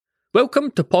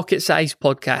Welcome to Pocket Size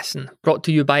Podcasting, brought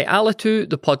to you by Alitu,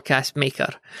 the podcast maker.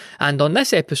 And on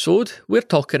this episode, we're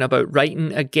talking about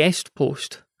writing a guest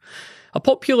post. A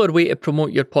popular way to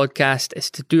promote your podcast is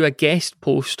to do a guest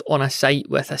post on a site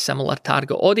with a similar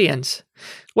target audience.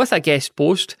 With a guest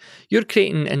post, you're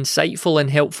creating insightful and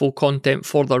helpful content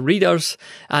for their readers,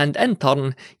 and in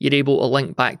turn, you're able to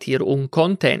link back to your own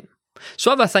content.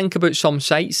 So have a think about some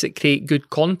sites that create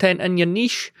good content in your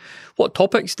niche. What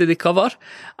topics do they cover?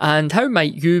 And how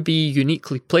might you be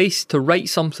uniquely placed to write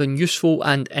something useful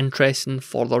and interesting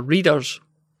for their readers?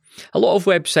 A lot of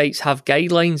websites have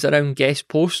guidelines around guest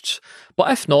posts, but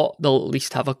if not, they'll at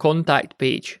least have a contact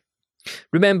page.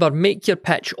 Remember, make your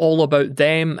pitch all about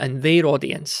them and their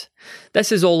audience.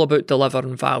 This is all about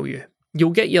delivering value.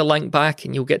 You'll get your link back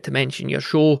and you'll get to mention your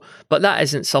show, but that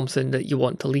isn't something that you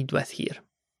want to lead with here.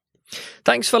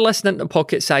 Thanks for listening to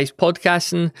Pocket Size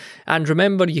Podcasting, and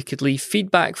remember you could leave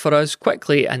feedback for us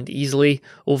quickly and easily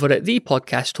over at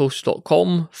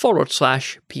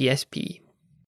thepodcasthost.com/PSP.